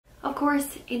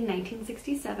course, in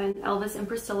 1967, Elvis and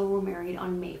Priscilla were married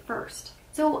on May 1st.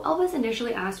 So Elvis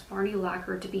initially asked Barney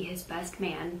Lacker to be his best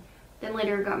man, then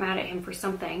later got mad at him for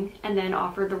something, and then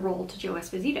offered the role to Joe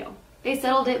Esposito. They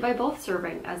settled it by both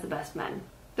serving as the best men.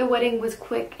 The wedding was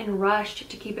quick and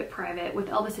rushed to keep it private, with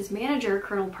Elvis's manager,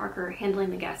 Colonel Parker, handling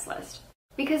the guest list.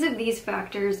 Because of these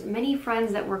factors, many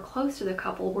friends that were close to the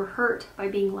couple were hurt by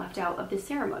being left out of the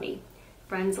ceremony.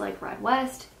 Friends like Rod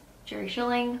West, Jerry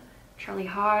Schilling, Charlie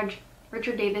Hodge,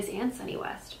 Richard Davis, and Sonny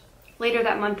West. Later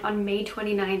that month, on May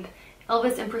 29th,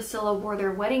 Elvis and Priscilla wore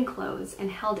their wedding clothes and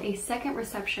held a second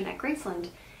reception at Graceland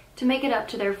to make it up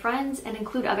to their friends and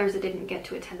include others that didn't get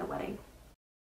to attend the wedding.